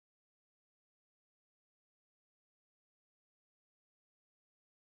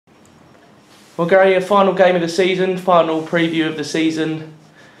Well, Gary, a final game of the season, final preview of the season.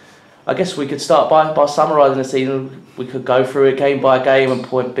 I guess we could start by summarising the season. We could go through it game by game and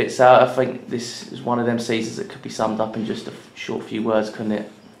point bits out. I think this is one of them seasons that could be summed up in just a short few words, couldn't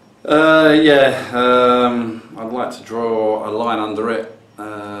it? I'd like to draw a line under it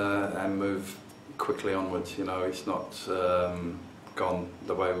and move quickly onwards. You know, it's not gone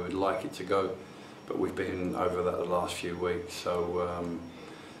the way we would like it to go, but we've been over that the last few weeks. So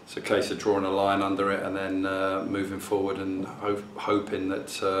it's a case of drawing a line under it and then moving forward and hoping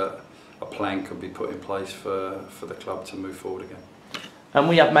that a plan could be put in place for the club to move forward again. And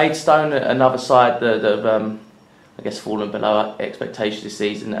we have Maidstone, another side that have, I guess, fallen below our expectations this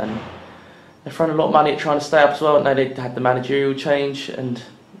season, and they're throwing a lot of money at trying to stay up as well. And they had the managerial change and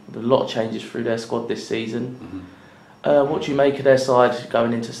a lot of changes through their squad this season. Mm-hmm. What do you make of their side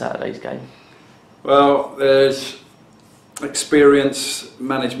going into Saturday's game? Well, there's experienced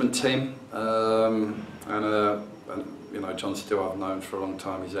management team, and you know, John Still I've known for a long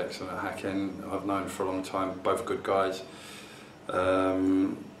time. He's excellent at hacking. I've known for a long time. Both good guys.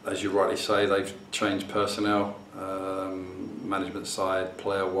 As you rightly say, they've changed personnel, management side,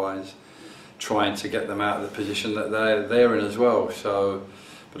 player wise, trying to get them out of the position that they're in as well. So,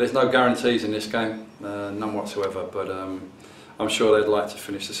 but there's no guarantees in this game, none whatsoever. But I'm sure they'd like to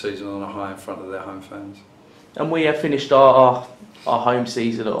finish the season on a high in front of their home fans. And we have finished our home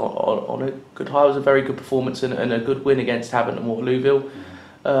season on a good high. It was a very good performance and a good win against Havant and Waterlooville.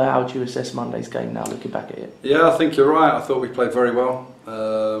 How would you assess Monday's game now, looking back at it? Yeah, I think you're right. I thought we played very well.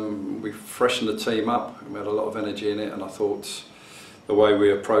 We freshened the team up. We had a lot of energy in it, and I thought the way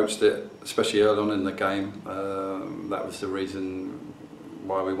we approached it, especially early on in the game, that was the reason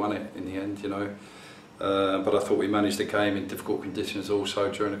why we won it in the end, you know. But I thought we managed the game in difficult conditions also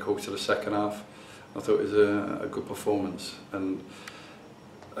during the course of the second half. I thought it was a good performance, and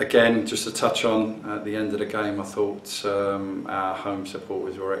again, just to touch on at the end of the game, I thought our home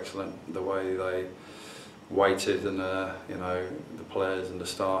supporters were excellent. The way they waited, and you know, the players and the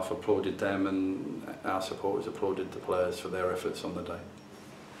staff applauded them, and our supporters applauded the players for their efforts on the day.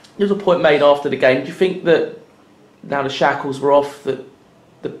 There was a point made after the game. Do you think that now the shackles were off, that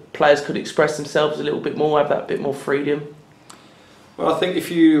the players could express themselves a little bit more, have that bit more freedom? Well, I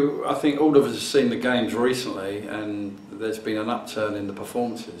think all of us have seen the games recently, and there's been an upturn in the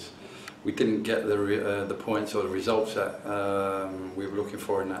performances. We didn't get the points or the results that we were looking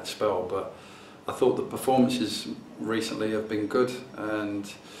for in that spell, but I thought the performances recently have been good.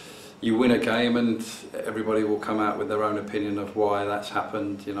 And you win a game, and everybody will come out with their own opinion of why that's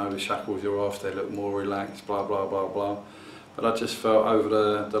happened. You know, the shackles are off, they look more relaxed, blah blah blah blah. But I just felt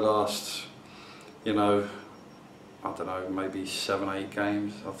over the last, you know, I don't know, maybe 7-8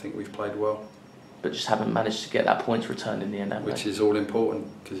 games, I think we've played well. But just haven't managed to get that points return in the end, have we? Which is all important,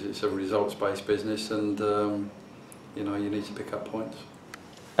 because it's a results-based business, and you know, you need to pick up points.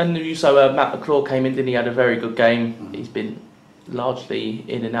 And you saw Matt McClure came in, didn't he? Had a very good game. Mm-hmm. He's been largely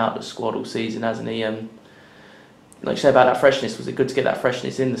in and out of the squad all season, hasn't he? Like you say about that freshness, was it good to get that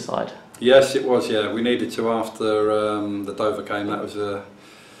freshness in the side? Yes, it was, yeah. We needed to after the Dover game. That was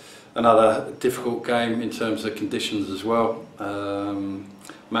another difficult game in terms of conditions as well.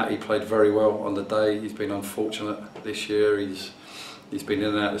 Matty played very well on the day. He's been unfortunate this year. He's been in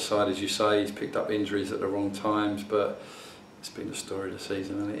and out of the side, as you say. He's picked up injuries at the wrong times, but it's been the story of the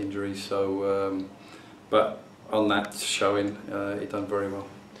season, and injuries. So, but on that showing, he done very well.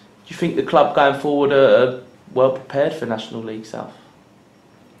 Do you think the club going forward are well prepared for National League South?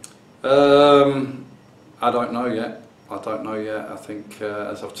 I don't know yet. I think,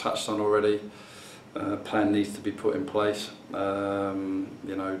 as I've touched on already, a plan needs to be put in place.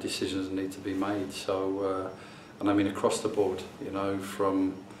 You know, decisions need to be made. So, and I mean across the board. You know,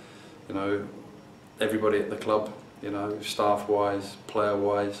 from everybody at the club. You know, staff-wise,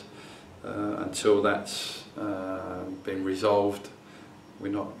 player-wise. Until that's been resolved, we're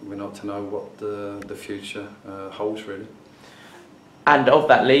not to know what the future holds, really. And of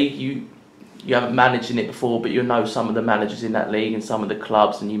that league, you haven't managed in it before, but you know some of the managers in that league and some of the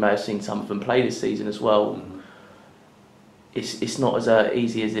clubs, and you may have seen some of them play this season as well. Mm-hmm. It's not as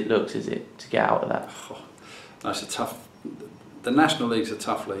easy as it looks, is it, to get out of that? No, it's a tough. The National League's a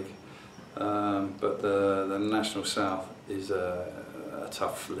tough league, but the National South is a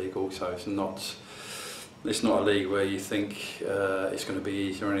tough league also. It's not a league where you think it's going to be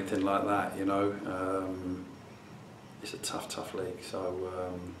easy or anything like that. You know, it's a tough league. So.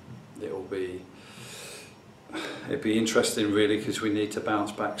 It'd be interesting really, because we need to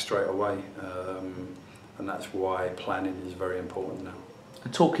bounce back straight away, and that's why planning is very important now.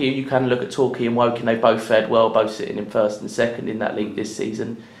 And Torquay, you can look at Torquay and Woking, they've both fared well, both sitting in first and second in that league this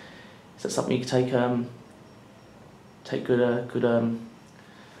season. is that something you can take a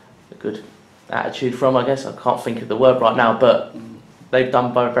good attitude from? I guess I can't think of the word right now, but they've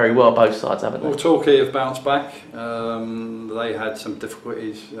done very well both sides, haven't they? Well, Torquay have bounced back. They had some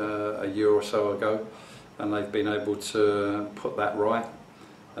difficulties a year or so ago, and they've been able to put that right.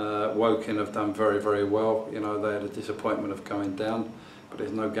 Woking have done very well. You know, they had a disappointment of going down, but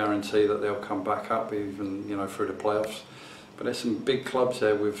there's no guarantee that they'll come back up, even through the playoffs. But there's some big clubs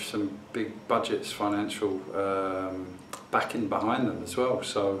there with some big budgets, financial backing behind them as well.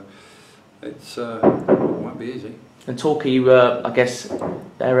 So it won't be easy. And Torquay, I guess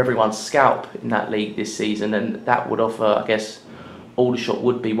they're everyone's scalp in that league this season, and that would offer, I guess, Aldershot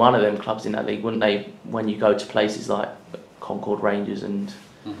would be one of them clubs in that league, wouldn't they? When you go to places like Concord Rangers and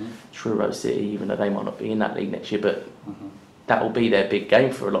Truro City, even though they might not be in that league next year, but that will be their big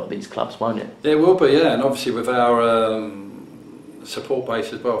game for a lot of these clubs, won't it? Yeah, it will be, yeah, and obviously with our support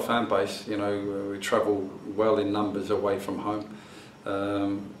base as well, fan base, you know, we travel well in numbers away from home.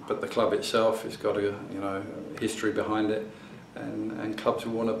 But the club itself has got a history behind it, and clubs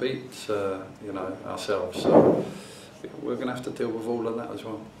will want to beat ourselves. So we're going to have to deal with all of that as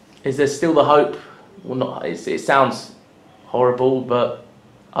well. Is there still the hope? Well, not. It sounds horrible, but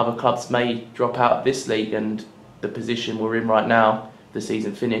other clubs may drop out of this league, and the position we're in right now, the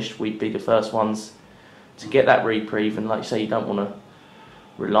season finished, we'd be the first ones to get that reprieve. And like you say, you don't want to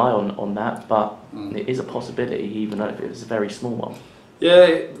rely on that, but it is a possibility, even though if it was a very small one.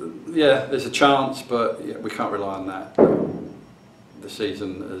 Yeah, there's a chance, but we can't rely on that. The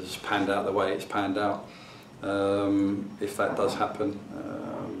season has panned out the way it's panned out. If that does happen,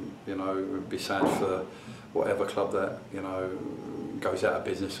 it would be sad for whatever club that goes out of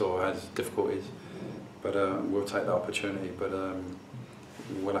business or has difficulties. But we'll take the opportunity. But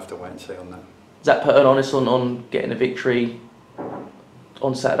we'll have to wait and see on that. Does that put an onus on getting a victory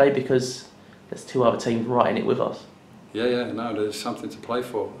on Saturday, because there's two other teams right in it with us? Yeah, no, there's something to play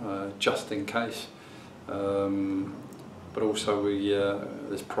for, just in case. But also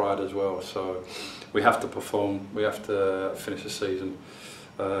there's pride as well, so we have to perform, we have to finish the season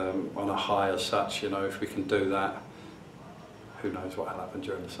on a high as such. If we can do that, who knows what will happen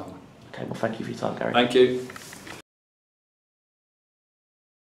during the summer. Okay, well, thank you for your time, Gary. Thank you.